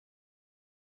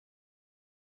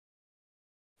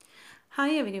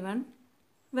Hi everyone,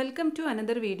 welcome to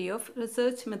another video of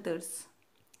research methods.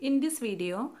 In this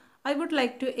video, I would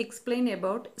like to explain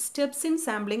about steps in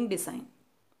sampling design.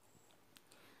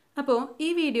 അപ്പോൾ ഈ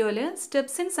വീഡിയോയിൽ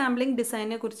steps in sampling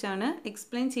ഡിസൈനെ കുറിച്ചാണ്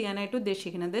explain ചെയ്യാനായിട്ട്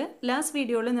ഉദ്ദേശിക്കുന്നത്. Last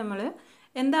വീഡിയോയിൽ നമ്മൾ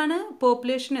എന്താണ്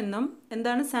പോപ്പുലേഷൻ എന്നും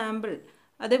എന്താണ് സാമ്പിൾ,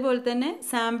 അതേപോലെ തന്നെ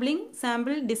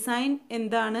സാമ്പിൾ ഡിസൈൻ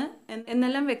എന്താണ്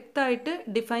എന്നെല്ലാം വ്യക്തമായിട്ട്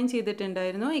ഡിഫൈൻ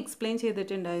ചെയ്തിട്ടുണ്ടായിരുന്നു, എക്സ്പ്ലെയിൻ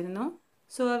ചെയ്തിട്ടുണ്ടായിരുന്നു.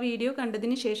 സോ ആ വീഡിയോ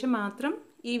കണ്ടതിന് ശേഷം മാത്രം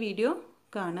ഈ വീഡിയോ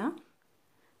കാണാം.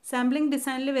 സാമ്പിളിംഗ്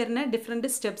ഡിസൈനിൽ വരുന്ന ഡിഫറെൻറ്റ്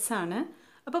സ്റ്റെപ്സ് ആണ്.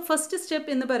 അപ്പോൾ ഫസ്റ്റ്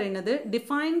സ്റ്റെപ്പ് എന്ന് പറയുന്നത്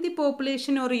define the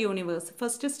population or universe.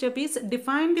 First step is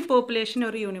define the population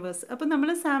or universe. അപ്പോൾ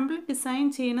നമ്മൾ സാമ്പിൾ ഡിസൈൻ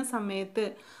ചെയ്യുന്ന സമയത്ത്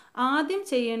ആദ്യം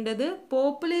ചെയ്യേണ്ടത്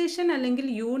പോപ്പുലേഷൻ അല്ലെങ്കിൽ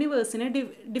യൂണിവേഴ്സിനെ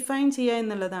ഡിഫൈൻ ചെയ്യുക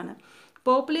എന്നുള്ളതാണ്.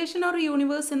 പോപ്പുലേഷൻ ഓർ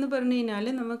യൂണിവേഴ്സ് എന്ന് പറഞ്ഞു കഴിഞ്ഞാൽ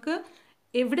നമുക്ക്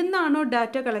എവിടെ നിന്നാണോ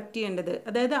ഡാറ്റ കളക്ട് ചെയ്യേണ്ടത്,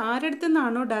 അതായത് ആരുടെ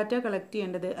നിന്നാണോ ഡാറ്റ കളക്ട്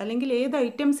ചെയ്യേണ്ടത്, അല്ലെങ്കിൽ ഏത്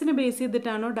ഐറ്റംസിനെ ബേസ്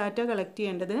ചെയ്തിട്ടാണോ ഡാറ്റ കളക്ട്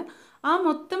ചെയ്യേണ്ടത്, ആ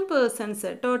മൊത്തം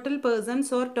persons, total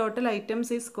persons or total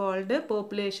items is called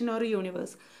population or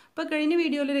universe. അപ്പോൾ കഴിഞ്ഞ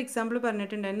വീഡിയോയിൽ ഒരു എക്സാമ്പിൾ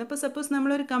പറഞ്ഞിട്ടുണ്ടായിരുന്നു. അപ്പോൾ സപ്പോസ്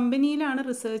നമ്മളൊരു കമ്പനിയിലാണ്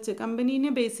റിസർച്ച്,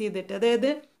 കമ്പനീനെ ബേസ് ചെയ്തിട്ട്,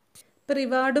 അതായത് ഇപ്പോൾ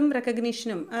റിവാർഡും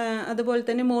റെക്കഗ്നീഷനും അതുപോലെ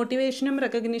തന്നെ മോട്ടിവേഷനും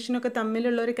റെക്കഗ്നീഷനും ഒക്കെ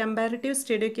തമ്മിലുള്ള ഒരു കമ്പാരിറ്റീവ്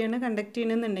സ്റ്റഡി ഒക്കെയാണ് കണ്ടക്ട്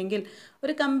ചെയ്യണമെന്നുണ്ടെങ്കിൽ,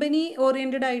 ഒരു കമ്പനി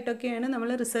ഓറിയൻറ്റഡ് ആയിട്ടൊക്കെയാണ് നമ്മൾ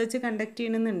റിസർച്ച് കണ്ടക്ട്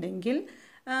ചെയ്യണമെന്നുണ്ടെങ്കിൽ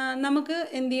നമുക്ക്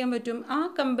എന്ത് ചെയ്യാൻ പറ്റും, ആ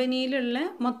കമ്പനിയിലുള്ള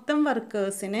മൊത്തം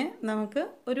വർക്കേഴ്സിനെ നമുക്ക്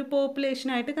ഒരു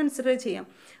പോപ്പുലേഷനായിട്ട് കൺസിഡർ ചെയ്യാം.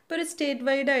 ഇപ്പോൾ ഒരു സ്റ്റേറ്റ്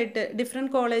വൈഡ് ആയിട്ട്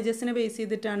ഡിഫറെൻറ്റ് കോളേജസിനെ ബേസ്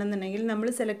ചെയ്തിട്ടാണെന്നുണ്ടെങ്കിൽ നമ്മൾ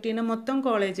സെലക്ട് ചെയ്യുന്ന മൊത്തം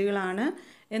കോളേജുകളാണ്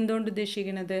എന്തുകൊണ്ട്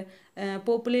ഉദ്ദേശിക്കുന്നത്,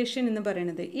 പോപ്പുലേഷൻ എന്ന്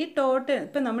പറയുന്നത്. ഈ ടോട്ടൽ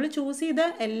ഇപ്പോൾ നമ്മൾ ചൂസ് ചെയ്ത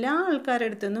എല്ലാ ആൾക്കാരുടെ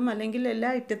അടുത്തുനിന്നും അല്ലെങ്കിൽ എല്ലാ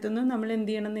ഐറ്റത്തുനിന്നും നമ്മൾ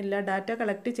എന്ത് ചെയ്യണമെന്നില്ല, ഡാറ്റ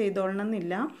കളക്ട് ചെയ്തോളണം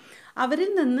എന്നില്ല.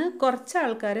 അവരിൽ നിന്ന് കുറച്ച്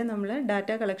ആൾക്കാരെ നമ്മൾ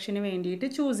ഡാറ്റ കളക്ഷന് വേണ്ടിയിട്ട്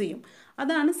ചൂസ് ചെയ്യും.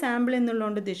 അതാണ് സാമ്പിൾ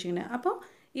എന്നുള്ളതുകൊണ്ട് ഉദ്ദേശിക്കുന്നത്. അപ്പോൾ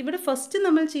ഇവിടെ ഫസ്റ്റ്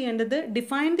നമ്മൾ ചെയ്യേണ്ടത്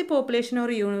define the population or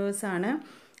universe ആണ്.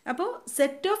 അപ്പോൾ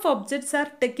set of objects R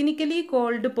technically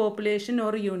called population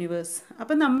or universe.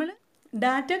 അപ്പോൾ നമ്മൾ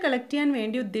ഡാറ്റ കളക്ട് ചെയ്യാൻ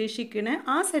വേണ്ടി ഉദ്ദേശിക്കുന്ന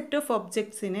ആ സെറ്റ് ഓഫ്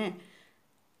ഒബ്ജക്ട്സിനെ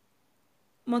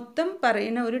മൊത്തം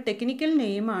പറയുന്ന ഒരു ടെക്നിക്കൽ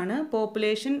നെയിമാണ്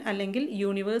പോപ്പുലേഷൻ അല്ലെങ്കിൽ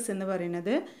യൂണിവേഴ്സ് എന്ന്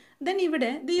പറയുന്നത്. ദെൻ ഇവിടെ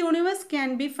the universe can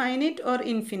be finite or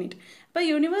infinite. അപ്പോൾ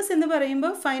യൂണിവേഴ്സ് എന്ന്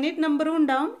പറയുമ്പോൾ ഫൈനൈറ്റ് നമ്പറും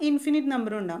ഉണ്ടാവും, ഇൻഫിനിറ്റ്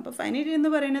നമ്പറും ഉണ്ടാവും. അപ്പോൾ ഫൈനൈറ്റ്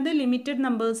എന്ന് പറയുന്നത് ലിമിറ്റഡ്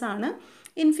നമ്പേഴ്സാണ്,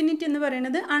 ഇൻഫിനിറ്റ് എന്ന്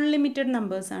പറയുന്നത് അൺലിമിറ്റഡ്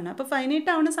നമ്പേഴ്സാണ്. അപ്പോൾ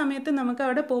ഫൈനൈറ്റ് ആവുന്ന സമയത്ത് നമുക്ക്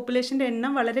അവിടെ പോപ്പുലേഷൻ്റെ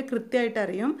എണ്ണം വളരെ കൃത്യമായിട്ട്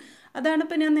അറിയും. അതാണ്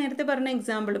ഇപ്പോൾ ഞാൻ നേരത്തെ പറഞ്ഞ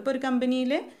എക്സാമ്പിൾ. ഇപ്പോൾ ഒരു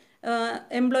കമ്പനിയിൽ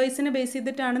എംപ്ലോയീസിനെ ബേസ്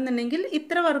ചെയ്തിട്ടാണെന്നുണ്ടെങ്കിൽ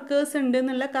ഇത്ര വർക്കേഴ്സ് ഉണ്ട്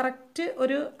എന്നുള്ള കറക്റ്റ്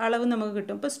ഒരു അളവ് നമുക്ക്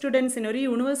കിട്ടും. ഇപ്പോൾ സ്റ്റുഡൻസിന്, ഒരു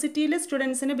യൂണിവേഴ്സിറ്റിയിലെ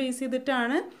സ്റ്റുഡൻസിനെ ബേസ്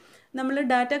ചെയ്തിട്ടാണ് നമ്മൾ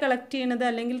ഡാറ്റ കളക്ട് ചെയ്യണത്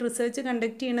അല്ലെങ്കിൽ റിസർച്ച്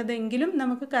കണ്ടക്ട് ചെയ്യണതെങ്കിലും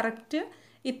നമുക്ക് കറക്റ്റ്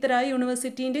ഇത്ര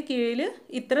യൂണിവേഴ്സിറ്റീൻ്റെ കീഴിൽ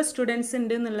ഇത്ര സ്റ്റുഡൻസ്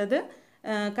ഉണ്ട് എന്നുള്ളത്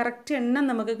കറക്റ്റ് എണ്ണം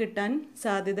നമുക്ക് കിട്ടാൻ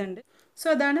സാധ്യത ഉണ്ട്. സോ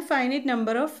അതാണ് ഫൈനൈറ്റ്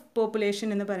നമ്പർ ഓഫ് പോപ്പുലേഷൻ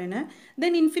എന്ന് പറയുന്നത്.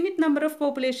 Then infinite number of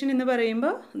population എന്ന്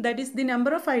പറയുമ്പോൾ that is the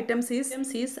number of items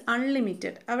is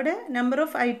unlimited. അവിടെ നമ്പർ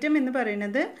ഓഫ് ഐറ്റം എന്ന്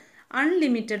പറയുന്നത്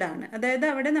അൺലിമിറ്റഡ് ആണ്, അതായത്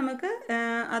അവിടെ നമുക്ക്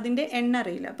അതിൻ്റെ എണ്ണം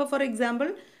അറിയില്ല. അപ്പോൾ ഫോർ എക്സാമ്പിൾ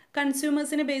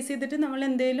കൺസ്യൂമേഴ്സിനെ ബേസ് ചെയ്തിട്ട് നമ്മൾ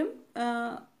എന്തെങ്കിലും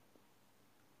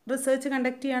റിസർച്ച്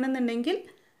കണ്ടക്ട് ചെയ്യുകയാണെന്നുണ്ടെങ്കിൽ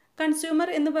കൺസ്യൂമർ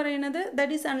എന്ന് പറയുന്നത്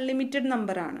ദാറ്റ് ഈസ് അൺലിമിറ്റഡ്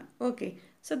നമ്പറാണ്. Okay,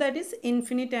 so that is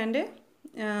infinite and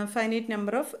finite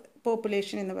number of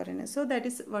population എന്ന് പറയുന്നത്. So that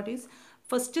is what is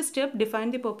first step, define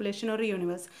the population or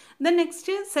universe. Then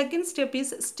next second step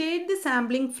is state the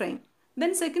sampling frame.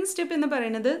 Then second step എന്ന്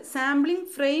പറയുന്നത് sampling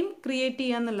frame create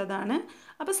ചെയ്യുക എന്നുള്ളതാണ്.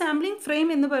 അപ്പോൾ sampling frame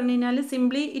എന്ന് പറഞ്ഞു കഴിഞ്ഞാൽ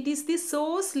simply it is the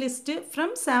source list from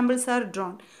samples are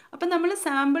drawn. അപ്പോൾ നമ്മൾ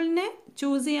സാമ്പിളിനെ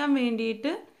ചൂസ് ചെയ്യാൻ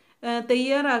വേണ്ടിയിട്ട്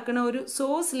തയ്യാറാക്കുന്ന ഒരു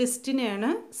സോഴ്സ്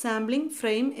ലിസ്റ്റിനെയാണ് സാമ്പിളിംഗ്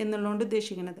ഫ്രെയിം എന്നുള്ളതുകൊണ്ട്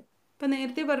ഉദ്ദേശിക്കുന്നത്. ഇപ്പോൾ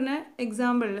നേരത്തെ പറഞ്ഞ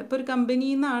എക്സാമ്പിളിൽ ഇപ്പോൾ ഒരു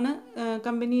കമ്പനിയിൽ നിന്നാണ്,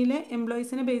 കമ്പനിയിലെ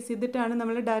എംപ്ലോയീസിനെ ബേസ് ചെയ്തിട്ടാണ്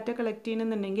നമ്മൾ ഡാറ്റ കളക്ട്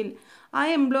ചെയ്യണമെന്നുണ്ടെങ്കിൽ ആ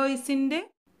എംപ്ലോയീസിൻ്റെ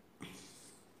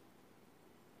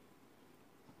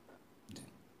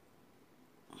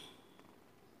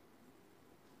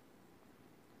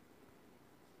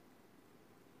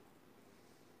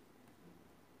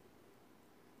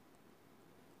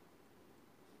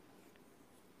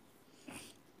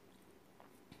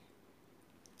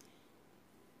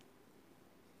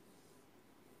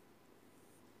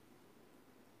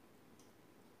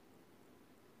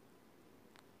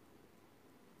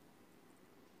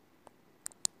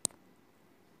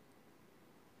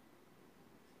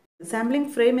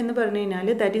സാമ്പിളിംഗ് ഫ്രെയിം എന്ന് പറഞ്ഞു കഴിഞ്ഞാൽ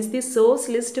that is the source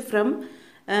list from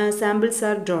samples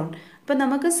are drawn. അപ്പോൾ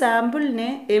നമുക്ക് സാമ്പിളിനെ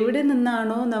എവിടെ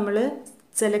നിന്നാണോ നമ്മൾ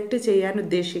സെലക്ട് ചെയ്യാൻ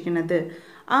ഉദ്ദേശിക്കുന്നത്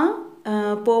ആ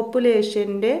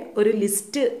പോപ്പുലേഷൻ്റെ ഒരു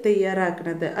ലിസ്റ്റ്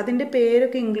തയ്യാറാക്കുന്നത്, അതിൻ്റെ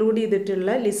പേരൊക്കെ ഇൻക്ലൂഡ്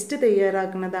ചെയ്തിട്ടുള്ള ലിസ്റ്റ്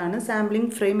തയ്യാറാക്കുന്നതാണ്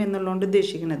സാമ്പിളിംഗ് ഫ്രെയിം എന്നുള്ളതുകൊണ്ട്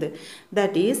ഉദ്ദേശിക്കുന്നത്.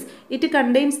 That is it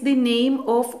contains the name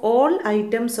of all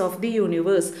items of the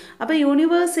universe. അപ്പോൾ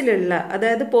യൂണിവേഴ്സിലുള്ള,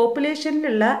 അതായത്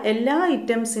പോപ്പുലേഷനിലുള്ള എല്ലാ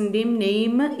ഐറ്റംസിൻ്റെയും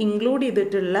നെയിം ഇൻക്ലൂഡ്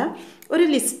ചെയ്തിട്ടുള്ള ഒരു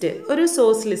ലിസ്റ്റ്, ഒരു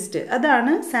സോഴ്സ് ലിസ്റ്റ്,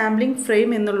 അതാണ് സാമ്പിളിംഗ് ഫ്രെയിം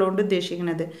എന്നുള്ളതുകൊണ്ട്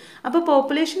ഉദ്ദേശിക്കുന്നത്. അപ്പോൾ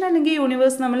പോപ്പുലേഷൻ അല്ലെങ്കിൽ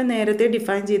യൂണിവേഴ്സ് നമ്മൾ നേരത്തെ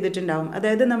ഡിഫൈൻ ചെയ്തിട്ടുണ്ടാവും.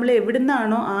 അതായത് നമ്മൾ എവിടെ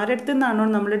നിന്നാണോ, ആരടുത്തു നിന്നാണോ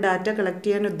നമ്മൾ ഡാറ്റ കളക്ട്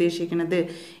ചെയ്യാൻ ഉദ്ദേശിക്കുന്നത്,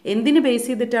 എന്തിന് ബേസ്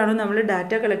ചെയ്തിട്ടാണോ നമ്മൾ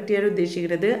ഡാറ്റ കളക്ട് ചെയ്യാൻ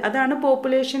ഉദ്ദേശിക്കുന്നത്, അതാണ്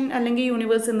പോപ്പുലേഷൻ അല്ലെങ്കിൽ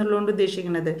യൂണിവേഴ്സ് എന്നുള്ളതുകൊണ്ട്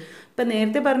ഉദ്ദേശിക്കുന്നത്. ഇപ്പം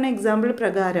നേരത്തെ പറഞ്ഞ എക്സാമ്പിൾ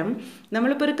പ്രകാരം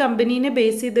നമ്മളിപ്പോൾ ഒരു കമ്പനീനെ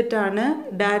ബേസ് ചെയ്തിട്ടാണ്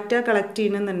ഡാറ്റ കളക്ട്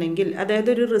ചെയ്യണമെന്നുണ്ടെങ്കിൽ,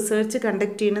 അതായത് ഒരു റിസർച്ച്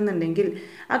കണ്ടക്ട് ചെയ്യണമെന്നുണ്ടെങ്കിൽ,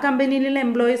 ആ കമ്പനിയിലുള്ള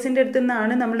എംപ്ലോയീസിൻ്റെ അടുത്ത്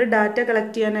നിന്നാണ് നമ്മൾ ഡാറ്റ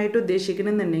കളക്ട് ചെയ്യാനായിട്ട്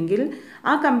ഉദ്ദേശിക്കണമെന്നുണ്ടെങ്കിൽ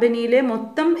ആ കമ്പനിയിലെ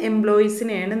മൊത്തം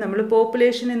എംപ്ലോയീസിനെയാണ് നമ്മൾ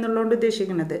പോപ്പുലേഷൻ എന്നുള്ളതുകൊണ്ട്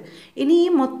ഉദ്ദേശിക്കുന്നത്. ഇനി ഈ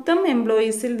മൊത്തം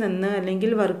എംപ്ലോയീസിൽ നിന്ന്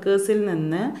അല്ലെങ്കിൽ വർക്കേഴ്സിൽ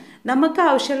നിന്ന് നമുക്ക്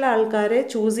ആവശ്യമുള്ള ആൾക്കാരെ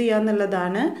ചൂസ്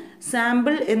ചെയ്യാന്നുള്ളതാണ്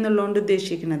സാമ്പിൾ എന്നുള്ളതുകൊണ്ട്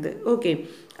ഉദ്ദേശിക്കുന്നത്. ഓക്കെ,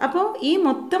 അപ്പോൾ ഈ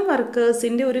മൊത്തം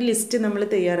വർക്കേഴ്സിൻ്റെ ഒരു ലിസ്റ്റ് നമ്മൾ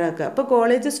തയ്യാറാക്കുക. അപ്പോൾ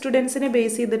കോളേജ് സ്റ്റുഡൻസിനെ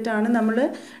ബേസ് ചെയ്തിട്ടാണ് നമ്മൾ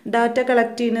ഡാറ്റ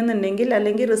കളക്ട് ചെയ്യണമെന്നുണ്ടെങ്കിൽ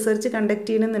അല്ലെങ്കിൽ റിസർച്ച് കണ്ടക്ട്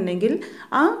ചെയ്യണമെന്നുണ്ടെങ്കിൽ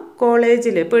ആ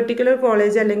കോളേജിൽ, പെർട്ടിക്കുലർ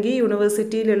കോളേജ് അല്ലെങ്കിൽ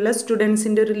യൂണിവേഴ്സിറ്റിയിലുള്ള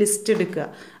സ്റ്റുഡൻസിൻ്റെ ഒരു ലിസ്റ്റ് എടുക്കുക.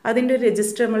 അതിൻ്റെ ഒരു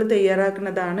രജിസ്റ്റർ നമ്മൾ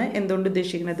തയ്യാറാക്കുന്നതാണ് എന്തുകൊണ്ട്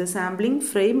ഉദ്ദേശിക്കുന്നത്, സാമ്പിളിംഗ്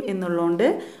ഫ്രെയിം എന്നുള്ളതുകൊണ്ട്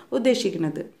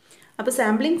ഉദ്ദേശിക്കുന്നത്. അപ്പോൾ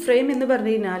സാമ്പിളിംഗ് ഫ്രെയിം എന്ന്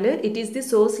പറഞ്ഞു കഴിഞ്ഞാൽ it is the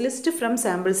source list from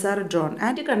samples are drawn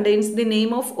and contains the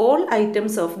name of all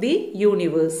items of the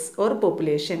universe or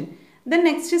population. The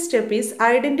next step is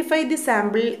identify the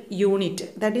sample unit,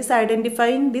 that is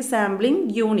identifying the sampling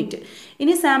unit.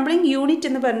 ഇനി sampling unit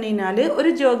എന്ന് പറഞ്ഞു കഴിഞ്ഞാൽ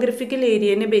ഒരു geographical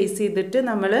ഏരിയനെ base ചെയ്തിട്ട്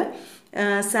നമ്മൾ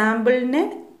സാമ്പിളിനെ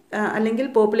അല്ലെങ്കിൽ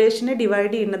പോപ്പുലേഷനെ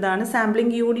divide ചെയ്യുന്നതാണ്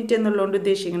sampling unit എന്നുള്ളതുകൊണ്ട്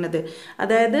ഉദ്ദേശിക്കുന്നത്.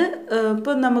 അതായത്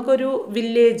ഇപ്പോൾ നമുക്കൊരു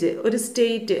വില്ലേജ്, ഒരു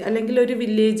സ്റ്റേറ്റ് അല്ലെങ്കിൽ ഒരു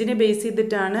വില്ലേജിനെ ബേസ്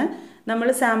ചെയ്തിട്ടാണ് നമ്മൾ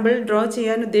സാമ്പിൾ ഡ്രോ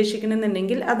ചെയ്യാൻ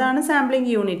ഉദ്ദേശിക്കണമെന്നുണ്ടെങ്കിൽ അതാണ്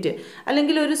സാമ്പിളിംഗ് യൂണിറ്റ്.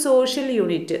 അല്ലെങ്കിൽ ഒരു സോഷ്യൽ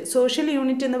യൂണിറ്റ്, സോഷ്യൽ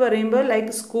യൂണിറ്റ് എന്ന് പറയുമ്പോൾ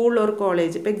ലൈക്ക് സ്കൂൾ ഓർ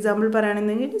കോളേജ്. ഇപ്പോൾ എക്സാമ്പിൾ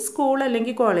പറയുകയാണെന്നുണ്ടെങ്കിൽ സ്കൂൾ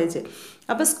അല്ലെങ്കിൽ കോളേജ്.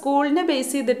 അപ്പോൾ സ്കൂളിനെ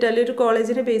ബേസ് ചെയ്തിട്ട് അല്ലെങ്കിൽ ഒരു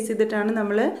കോളേജിനെ ബേസ് ചെയ്തിട്ടാണ്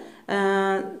നമ്മൾ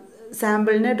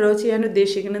സാമ്പിളിനെ ഡ്രോ ചെയ്യാൻ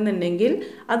ഉദ്ദേശിക്കണമെന്നുണ്ടെങ്കിൽ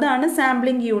അതാണ്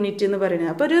സാമ്പിളിംഗ് യൂണിറ്റ് എന്ന്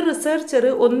പറയുന്നത്. അപ്പോൾ ഒരു റിസർച്ചർ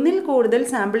ഒന്നിൽ കൂടുതൽ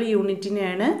സാമ്പിൾ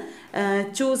യൂണിറ്റിനെയാണ്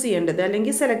ചൂസ് ചെയ്യേണ്ടത്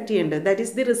അല്ലെങ്കിൽ സെലക്ട് ചെയ്യേണ്ടത്. That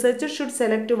is the researcher should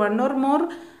select one or more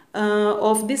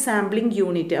of the sampling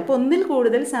unit. അപ്പോൾ ഒന്നിൽ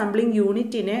കൂടുതൽ സാമ്പിളിംഗ്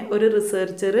യൂണിറ്റിനെ ഒരു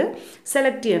റിസർച്ചർ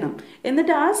സെലക്ട് ചെയ്യണം.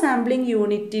 എന്നിട്ട് ആ സാമ്പിളിംഗ്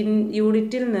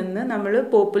യൂണിറ്റിൽ നിന്ന് നമ്മൾ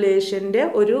പോപ്പുലേഷൻ്റെ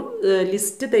ഒരു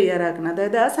ലിസ്റ്റ് തയ്യാറാക്കണം.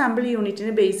 അതായത് ആ സാമ്പിൾ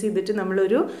യൂണിറ്റിനെ ബേസ് ചെയ്തിട്ട്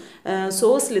നമ്മളൊരു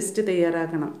സോഴ്സ് ലിസ്റ്റ്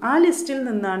തയ്യാറാക്കണം. ആ ലിസ്റ്റിൽ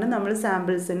നിന്നാണ് നമ്മൾ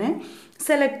സാമ്പിൾസിനെ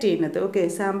സെലക്ട് ചെയ്യുന്നത്. ഓക്കെ,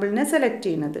 സാമ്പിളിനെ സെലക്ട്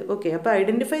ചെയ്യുന്നത്. ഓക്കെ, അപ്പോൾ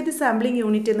ഐഡൻറ്റിഫൈ ദി സാമ്പിളിംഗ്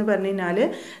യൂണിറ്റ് എന്ന് പറഞ്ഞു കഴിഞ്ഞാൽ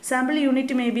sample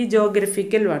unit may be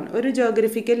geographical one, ഒരു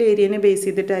geographical ഏരിയനെ base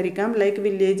ചെയ്തിട്ടായിരിക്കാം, like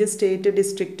village, state,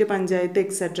 district, panchayat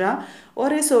etcetera.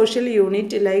 Or A social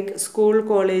unit like school,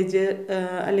 college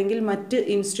അല്ലെങ്കിൽ മറ്റ്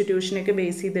ഇൻസ്റ്റിറ്റ്യൂഷനൊക്കെ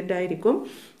ബേസ് ചെയ്തിട്ടായിരിക്കും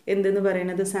എന്തെന്ന്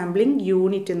പറയുന്നത്, സാമ്പിളിംഗ്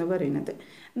യൂണിറ്റ് എന്ന് പറയുന്നത്.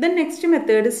 Then next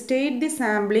method state the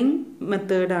sampling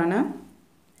മെത്തേഡാണ്.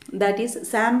 ദാറ്റ് ഈസ്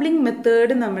സാമ്പിളിംഗ്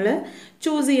മെത്തേഡ് നമ്മൾ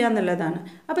choose ചെയ്യുക എന്നുള്ളതാണ്.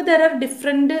 അപ്പോൾ there are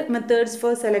different methods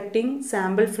four selecting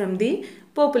sample from the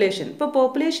population. ഇപ്പോൾ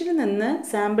പോപ്പുലേഷനിൽ നിന്ന്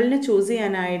സാമ്പിളിനെ ചൂസ്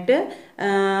ചെയ്യാനായിട്ട്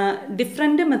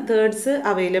ഡിഫറെൻറ്റ് മെത്തേഡ്സ്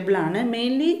അവൈലബിൾ ആണ്.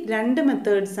 മെയിൻലി രണ്ട്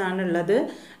മെത്തേഡ്സ് ആണുള്ളത്.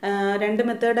 രണ്ട്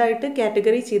മെത്തേഡായിട്ട്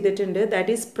കാറ്റഗറി ചെയ്തിട്ടുണ്ട്.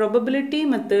 ദാറ്റ് ഈസ് പ്രൊബബിലിറ്റി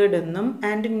മെത്തേഡ് എന്നും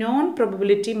ആൻഡ് നോൺ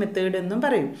പ്രൊബബിലിറ്റി മെത്തേഡ് എന്നും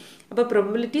പറയും. അപ്പോൾ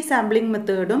probability sampling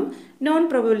മെത്തേഡും non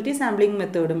probability sampling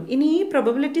മെത്തേഡും. ഇനി ഈ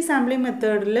പ്രൊബബിലിറ്റി സാമ്പിളിംഗ്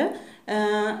മെത്തേഡിൽ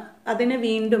അതിനെ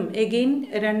വീണ്ടും എഗെയിൻ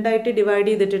രണ്ടായിട്ട് ഡിവൈഡ്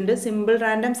ചെയ്തിട്ടുണ്ട്, സിമ്പിൾ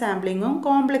റാൻഡം സാമ്പിളിങ്ങും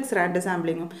കോംപ്ലക്സ് റാൻഡം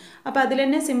സാമ്പിളിങ്ങും. അപ്പോൾ അതിൽ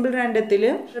തന്നെ സിമ്പിൾ റാൻഡത്തിൽ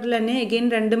തന്നെ എഗെയിൻ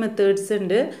രണ്ട് മെത്തേഡ്സ്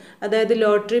ഉണ്ട്. അതായത്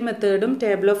ലോട്ടറി മെത്തേഡും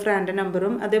ടേബിൾ ഓഫ് റാൻഡം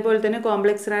നമ്പറും. അതേപോലെ തന്നെ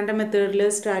കോംപ്ലക്സ് റാൻഡം മെത്തേഡിൽ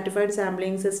stratified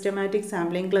sampling, systematic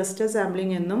sampling, cluster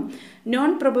sampling എന്നും.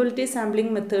 Non probability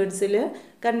sampling മെത്തേഡ്സിൽ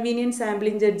convenient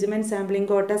sampling, judgement sampling,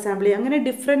 കോട്ട സാമ്പിളിംഗ്, അങ്ങനെ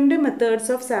ഡിഫറെൻറ്റ്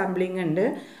മെത്തേഡ്സ് ഓഫ് സാമ്പിളിംഗ് ഉണ്ട്.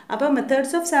 അപ്പോൾ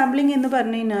മെത്തേഡ്സ് ഓഫ് സാമ്പിളിംഗ് എന്ന്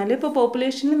പറഞ്ഞു കഴിഞ്ഞാൽ ഇപ്പോൾ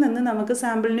പോപ്പുലേഷനിൽ നിന്ന് നമുക്ക്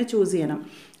സാമ്പിളിനെ ചൂസ് ചെയ്യണം.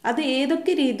 അത്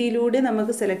ഏതൊക്കെ രീതിയിലൂടെ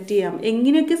നമുക്ക് സെലക്ട് ചെയ്യാം,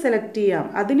 എങ്ങനെയൊക്കെ സെലക്ട് ചെയ്യാം,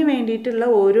 അതിന് വേണ്ടിയിട്ടുള്ള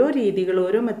ഓരോ രീതികൾ,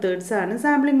 ഓരോ മെത്തേഡ്സാണ്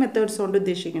സാമ്പിളിംഗ് മെത്തേഡ്സ് കൊണ്ട്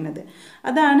ഉദ്ദേശിക്കുന്നത്.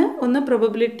 അതാണ് ഒന്ന്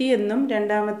പ്രൊബബിലിറ്റി എന്നും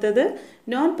രണ്ടാമത്തത്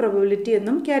നോൺ പ്രൊബബിലിറ്റി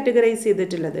എന്നും കാറ്റഗറൈസ്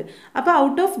ചെയ്തിട്ടുള്ളത്. അപ്പോൾ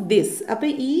ഔട്ട് ഓഫ് ദിസ്, അപ്പോൾ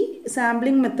ഈ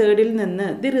സാമ്പിളിംഗ് മെത്തേഡിൽ നിന്ന്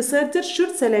the researcher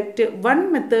should select one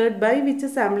method by which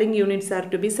sampling units are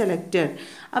to B selected.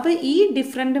 അപ്പോൾ ഈ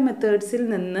ഡിഫറെൻറ്റ് മെത്തേഡ്സിൽ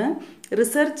നിന്ന്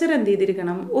റിസർച്ചർ എന്ത്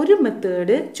ചെയ്തിരിക്കണം, ഒരു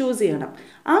മെത്തേഡ് ചൂസ് ചെയ്യണം.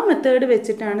 ആ മെത്തേഡ്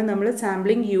വെച്ചിട്ടാണ് നമ്മൾ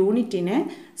സാമ്പിളിംഗ് യൂണിറ്റിനെ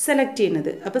സെലക്ട്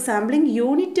ചെയ്യുന്നത്. അപ്പോൾ സാമ്പിളിംഗ്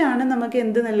യൂണിറ്റ് ആണ് നമുക്ക്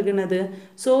എന്ത് നൽകുന്നത്,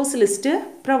 സോഴ്സ് ലിസ്റ്റ്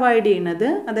പ്രൊവൈഡ് ചെയ്യുന്നത്.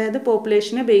 അതായത്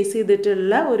പോപ്പുലേഷനെ ബേസ്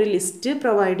ചെയ്തിട്ടുള്ള ഒരു ലിസ്റ്റ്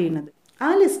പ്രൊവൈഡ് ചെയ്യുന്നത്. ആ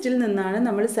ലിസ്റ്റിൽ നിന്നാണ്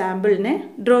നമ്മൾ സാമ്പിളിനെ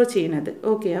ഡ്രോ ചെയ്യുന്നത്.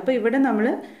 ഓക്കെ, അപ്പോൾ ഇവിടെ നമ്മൾ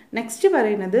നെക്സ്റ്റ്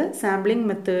പറയുന്നത് സാമ്പിളിംഗ്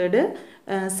മെത്തേഡ്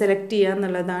സെലക്ട് ചെയ്യുക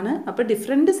എന്നുള്ളതാണ്. അപ്പോൾ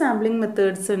ഡിഫറെൻറ്റ് സാമ്പിളിംഗ്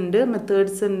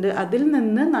മെത്തേഡ്സ് ഉണ്ട്, അതിൽ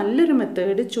നിന്ന് നല്ലൊരു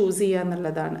മെത്തേഡ് ചൂസ് ചെയ്യുക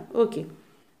എന്നുള്ളതാണ്. Okay,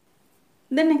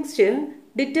 then next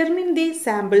determine the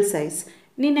sample size.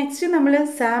 ഇനി നെക്സ്റ്റ് നമ്മൾ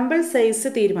സാമ്പിൾ സൈസ്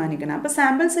തീരുമാനിക്കണം. അപ്പോൾ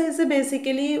സാമ്പിൾ സൈസ്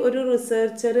ബേസിക്കലി ഒരു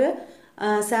റിസർച്ചർ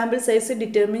സാമ്പിൾ സൈസ്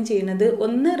ഡിറ്റർമിൻ ചെയ്യുന്നത്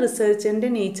ഒന്ന് റിസർച്ചിൻ്റെ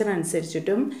നേച്ചർ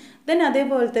അനുസരിച്ചിട്ടും ദെൻ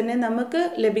അതേപോലെ തന്നെ നമുക്ക്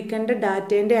ലഭിക്കേണ്ട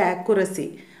ഡാറ്റേൻ്റെ ആക്യുറസി,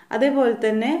 അതേപോലെ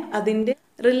തന്നെ അതിൻ്റെ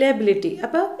റിലയബിലിറ്റി.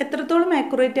 അപ്പോൾ എത്രത്തോളം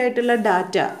ആക്യുറേറ്റ് ആയിട്ടുള്ള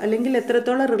ഡാറ്റ അല്ലെങ്കിൽ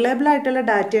എത്രത്തോളം റിലയബിൾ ആയിട്ടുള്ള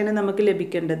ഡാറ്റയാണ് നമുക്ക്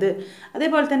ലഭിക്കേണ്ടത്.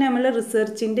 അതേപോലെ തന്നെ നമ്മൾ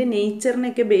റിസർച്ചിൻ്റെ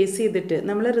നേച്ചറിനൊക്കെ ബേസ് ചെയ്തിട്ട്,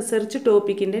 നമ്മൾ റിസർച്ച്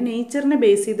ടോപ്പിക്കിൻ്റെ നേച്ചറിനെ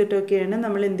ബേസ് ചെയ്തിട്ടൊക്കെയാണ്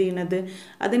നമ്മൾ എന്ത് ചെയ്യുന്നത്,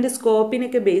 അതിൻ്റെ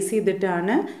സ്കോപ്പിനൊക്കെ ബേസ്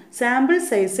ചെയ്തിട്ടാണ് സാമ്പിൾ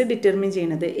സൈസ് ഡിറ്റർമിൻ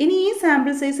ചെയ്യുന്നത്. ഇനി ഈ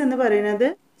സാമ്പിൾ സൈസ് എന്ന് പറയുന്നത്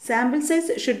sample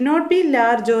size should not be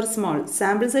large or small.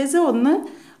 Sample size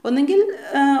ഒന്നെങ്കിൽ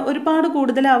ഒരുപാട്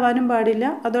കൂടുതലാവാനും പാടില്ല,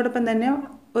 അതോടൊപ്പം തന്നെ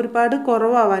ഒരുപാട്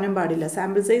കുറവാവാനും പാടില്ല.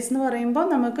 സാമ്പിൾ സൈസ് എന്ന് പറയുമ്പോൾ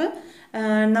നമുക്ക്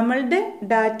നമ്മളുടെ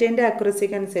ഡാറ്റേൻ്റെ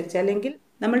അക്യുറസിക്ക് അനുസരിച്ച് അല്ലെങ്കിൽ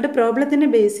നമ്മളുടെ പ്രോബ്ലത്തിനെ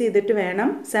ബേസ് ചെയ്തിട്ട് വേണം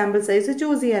സാമ്പിൾ സൈസ്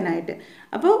ചൂസ് ചെയ്യാനായിട്ട്.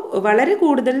 അപ്പോൾ വളരെ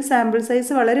കൂടുതൽ സാമ്പിൾ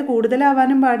സൈസ് വളരെ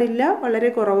കൂടുതലാവാനും പാടില്ല, വളരെ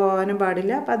കുറവാവാനും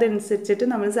പാടില്ല. അപ്പോൾ അതനുസരിച്ചിട്ട്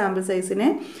നമ്മൾ സാമ്പിൾ സൈസിനെ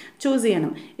ചൂസ്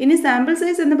ചെയ്യണം. ഇനി സാമ്പിൾ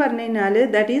സൈസ് എന്ന് പറഞ്ഞു കഴിഞ്ഞാൽ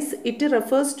that is it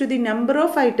refers to the number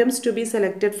of items to B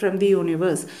selected from the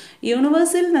universe.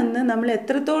 യൂണിവേഴ്സിൽ നിന്ന് നമ്മൾ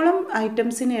എത്രത്തോളം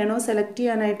ഐറ്റംസിനെയാണോ സെലക്ട്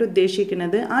ചെയ്യാനായിട്ട്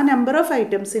ഉദ്ദേശിക്കുന്നത് ആ നമ്പർ ഓഫ്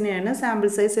ഐറ്റംസിനെയാണ്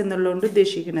സാമ്പിൾ സൈസ് എന്നുള്ളതുകൊണ്ട്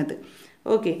ഉദ്ദേശിക്കുന്നത്.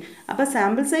 ഓക്കെ, അപ്പോൾ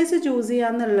സാമ്പിൾ സൈസ് ചൂസ്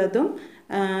ചെയ്യുക എന്നുള്ളതും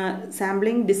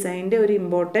സാമ്പിളിംഗ് ഡിസൈൻ്റെ ഒരു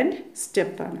ഇമ്പോർട്ടൻറ്റ്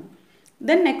സ്റ്റെപ്പാണ്.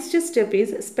 Then next step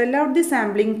is spell out the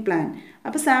sampling plan.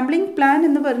 അപ്പോൾ സാമ്പിളിംഗ് പ്ലാൻ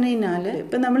എന്ന് പറഞ്ഞു കഴിഞ്ഞാൽ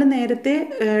ഇപ്പം നമ്മൾ നേരത്തെ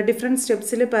ഡിഫറെൻറ്റ്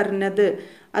സ്റ്റെപ്സിൽ പറഞ്ഞത്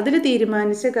അതിൽ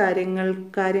തീരുമാനിച്ച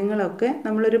കാര്യങ്ങളൊക്കെ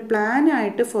നമ്മളൊരു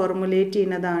പ്ലാനായിട്ട് ഫോർമുലേറ്റ്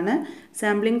ചെയ്യുന്നതാണ്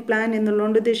സാമ്പിളിംഗ് പ്ലാൻ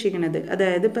എന്നുള്ളതുകൊണ്ട് ഉദ്ദേശിക്കുന്നത്.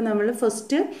 അതായത് ഇപ്പം നമ്മൾ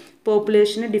ഫസ്റ്റ്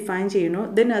പോപ്പുലേഷനെ ഡിഫൈൻ ചെയ്യണു,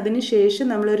 ദെൻ അതിന് ശേഷം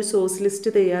നമ്മളൊരു സോഴ്സ്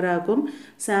ലിസ്റ്റ് തയ്യാറാക്കും,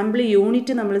 സാമ്പിൾ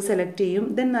യൂണിറ്റ് നമ്മൾ സെലക്ട് ചെയ്യും,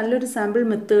 ദെൻ നല്ലൊരു സാമ്പിൾ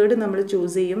മെത്തേഡ് നമ്മൾ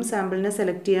ചൂസ് ചെയ്യും സാമ്പിളിനെ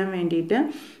സെലക്ട് ചെയ്യാൻ വേണ്ടിയിട്ട്.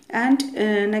 ആൻഡ്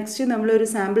നെക്സ്റ്റ് നമ്മളൊരു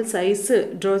സാമ്പിൾ സൈസ്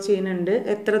ഡ്രോ ചെയ്യുന്നുണ്ട്,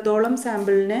 എത്രത്തോളം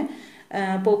സാമ്പിളിനെ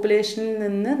പോപ്പുലേഷനിൽ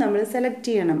നിന്ന് നമ്മൾ സെലക്ട്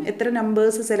ചെയ്യണം, എത്ര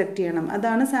നമ്പേഴ്സ് സെലക്ട് ചെയ്യണം,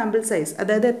 അതാണ് സാമ്പിൾ സൈസ്.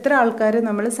 അതായത് എത്ര ആൾക്കാരെ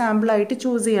നമ്മൾ സാമ്പിളായിട്ട്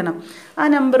ചൂസ് ചെയ്യണം, ആ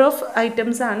നമ്പർ ഓഫ്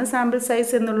ഐറ്റംസ് ആണ് സാമ്പിൾ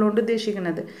സൈസ് എന്നുള്ളതുകൊണ്ട്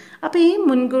ഉദ്ദേശിക്കുന്നത്. അപ്പോൾ ഈ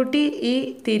മുൻകൂട്ടി ഈ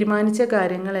തീരുമാനിച്ച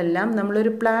കാര്യങ്ങളെല്ലാം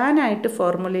നമ്മളൊരു പ്ലാനായിട്ട്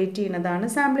ഫോർമുലേറ്റ് ചെയ്യുന്നതാണ്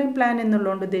സാമ്പിളിംഗ് പ്ലാൻ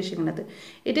എന്നുള്ളതുകൊണ്ട് ഉദ്ദേശിക്കുന്നത്.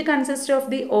 It consist of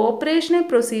the operational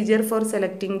procedure for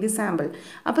selecting the sample.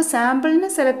 അപ്പോൾ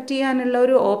സാമ്പിളിനെ സെലക്ട് ചെയ്യാനുള്ള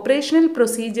ഒരു ഓപ്പറേഷണൽ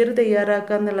പ്രൊസീജിയർ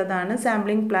തയ്യാറാക്കുക എന്നുള്ളതാണ്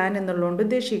സാമ്പിളിംഗ് പ്ലാൻ എന്നുള്ളതുകൊണ്ട്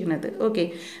ഉദ്ദേശിക്കുന്നത്. Okay,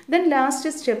 then last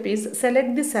step is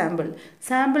select the sample.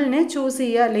 സാമ്പിളിനെ choose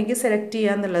ചെയ്യുക അല്ലെങ്കിൽ സെലക്ട്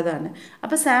ചെയ്യുക എന്നുള്ളതാണ്.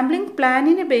 അപ്പോൾ സാമ്പിളിംഗ്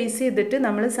പ്ലാനിനെ ബേസ് ചെയ്തിട്ട്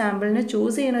നമ്മൾ സാമ്പിളിനെ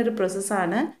ചൂസ് ചെയ്യുന്ന ഒരു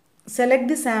പ്രോസസ്സാണ് സെലക്ട്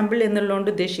ദി സാമ്പിൾ എന്നുള്ളതുകൊണ്ട്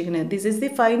ഉദ്ദേശിക്കുന്നത്. This is the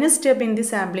final step in the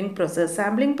sampling process.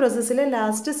 Sampling പ്രോസസ്സിലെ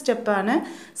last സ്റ്റെപ്പാണ്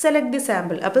സെലക്ട് ദി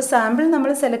സാമ്പിൾ. അപ്പോൾ സാമ്പിൾ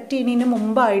നമ്മൾ സെലക്ട് ചെയ്യുന്നതിന്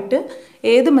മുമ്പായിട്ട്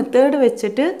ഏത് മെത്തേഡ്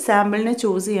വെച്ചിട്ട് സാമ്പിളിനെ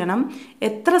ചൂസ് ചെയ്യണം,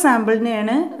 എത്ര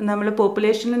സാമ്പിളിനെയാണ് നമ്മൾ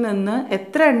പോപ്പുലേഷനിൽ നിന്ന്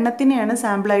എത്ര എണ്ണത്തിനെയാണ്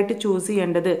സാമ്പിളായിട്ട് ചൂസ്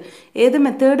ചെയ്യേണ്ടത്, ഏത്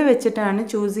മെത്തേഡ് വെച്ചിട്ടാണ്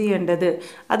ചൂസ് ചെയ്യേണ്ടത്,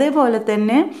 അതേപോലെ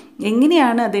തന്നെ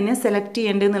എങ്ങനെയാണ് അതിനെ സെലക്ട്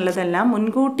ചെയ്യേണ്ടത് എന്നുള്ളതെല്ലാം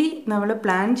മുൻകൂട്ടി നമ്മൾ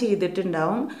പ്ലാൻ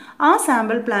ചെയ്തിട്ടുണ്ടാവും. ആ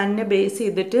സാമ്പിൾ പ്ലാനിനെ ബേസ്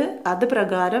ചെയ്തിട്ട് അത്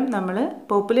പ്രകാരം നമ്മൾ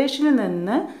പോപ്പുലേഷനിൽ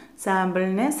നിന്ന്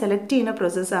സാമ്പിളിനെ സെലക്ട് ചെയ്യുന്ന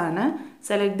പ്രോസസ്സാണ്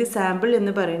സെലക്ട് ദി സാമ്പിൾ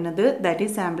എന്ന് പറയുന്നത്. ദാറ്റ്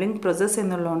ഈസ് സാമ്പിളിംഗ് പ്രോസസ്സ്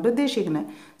എന്നുള്ളതുകൊണ്ട് ഉദ്ദേശിക്കുന്നത്.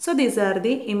 So these are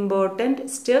the important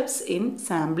steps in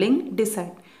sampling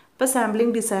design. ഇപ്പോൾ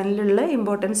സാമ്പിളിംഗ് ഡിസൈനിലുള്ള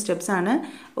ഇമ്പോർട്ടൻറ്റ് സ്റ്റെപ്സ് ആണ്.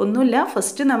 ഒന്നുമില്ല,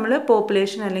 ഫസ്റ്റ് നമ്മൾ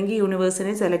പോപ്പുലേഷൻ അല്ലെങ്കിൽ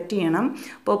യൂണിവേഴ്സിനെ സെലക്ട് ചെയ്യണം.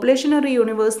 പോപ്പുലേഷൻ ഒരു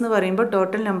യൂണിവേഴ്സ് എന്ന് പറയുമ്പോൾ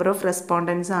ടോട്ടൽ നമ്പർ ഓഫ്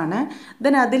റെസ്പോണ്ടൻസ് ആണ്.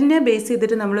 ദെൻ അതിനെ ബേസ്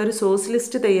ചെയ്തിട്ട് നമ്മളൊരു സോഴ്സ്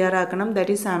ലിസ്റ്റ് തയ്യാറാക്കണം,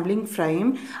 ദാറ്റ് ഈസ് സാമ്പിളിംഗ് ഫ്രെയിം.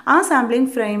 ആ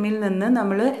സാമ്പിളിംഗ് ഫ്രെയിമിൽ നിന്ന്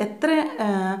നമ്മൾ എത്ര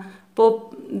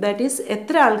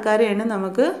ആൾക്കാരെയാണ്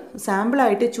നമുക്ക്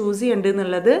സാമ്പിളായിട്ട് ചൂസ് ചെയ്യേണ്ടത്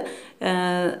എന്നുള്ളത്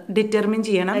ഡിറ്റർമിൻ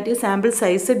ചെയ്യണം, that is sample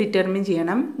size determine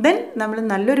ചെയ്യണം. ദെൻ നമ്മൾ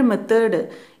നല്ലൊരു മെത്തേഡ്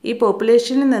ഈ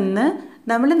പോപ്പുലേഷനിൽ നിന്ന്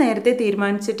നമ്മൾ നേരത്തെ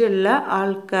തീരുമാനിച്ചിട്ടുള്ള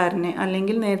ആൾക്കാരനെ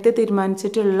അല്ലെങ്കിൽ നേരത്തെ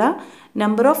തീരുമാനിച്ചിട്ടുള്ള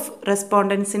നമ്പർ ഓഫ്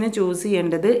റെസ്പോണ്ടൻസിനെ ചൂസ്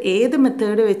ചെയ്യേണ്ടത് ഏത്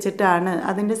മെത്തേഡ് വെച്ചിട്ടാണ്,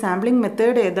 അതിൻ്റെ സാമ്പിളിംഗ്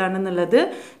മെത്തേഡ് ഏതാണെന്നുള്ളത്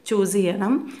ചൂസ്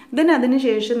ചെയ്യണം. ദെൻ അതിന്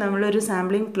ശേഷം നമ്മളൊരു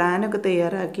സാമ്പിളിംഗ് പ്ലാനൊക്കെ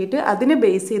തയ്യാറാക്കിയിട്ട് അതിനെ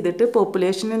ബേസ് ചെയ്തിട്ട്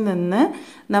പോപ്പുലേഷനിൽ നിന്ന്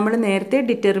നമ്മൾ നേരത്തെ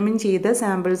ഡിറ്റർമിൻ ചെയ്ത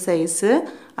സാമ്പിൾ സൈസ്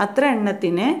അത്ര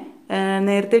എണ്ണത്തിനെ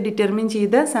നേരത്തെ ഡിറ്റർമിൻ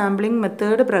ചെയ്ത സാമ്പിളിംഗ്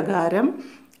മെത്തേഡ് പ്രകാരം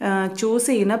ചൂസ്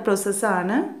ചെയ്യുന്ന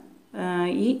പ്രോസസ്സാണ്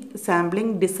ഈ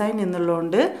സാമ്പിളിംഗ് ഡിസൈൻ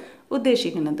എന്നുള്ളതുകൊണ്ട്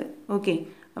ഉദ്ദേശിക്കുന്നത്. ഓക്കെ,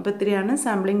 അപ്പോൾ ഇത്രയാണ്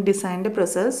സാമ്പിളിംഗ് ഡിസൈൻ്റെ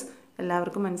പ്രോസസ്സ്.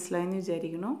 എല്ലാവർക്കും മനസ്സിലായെന്ന്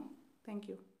വിചാരിക്കുന്നു. Thank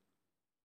you.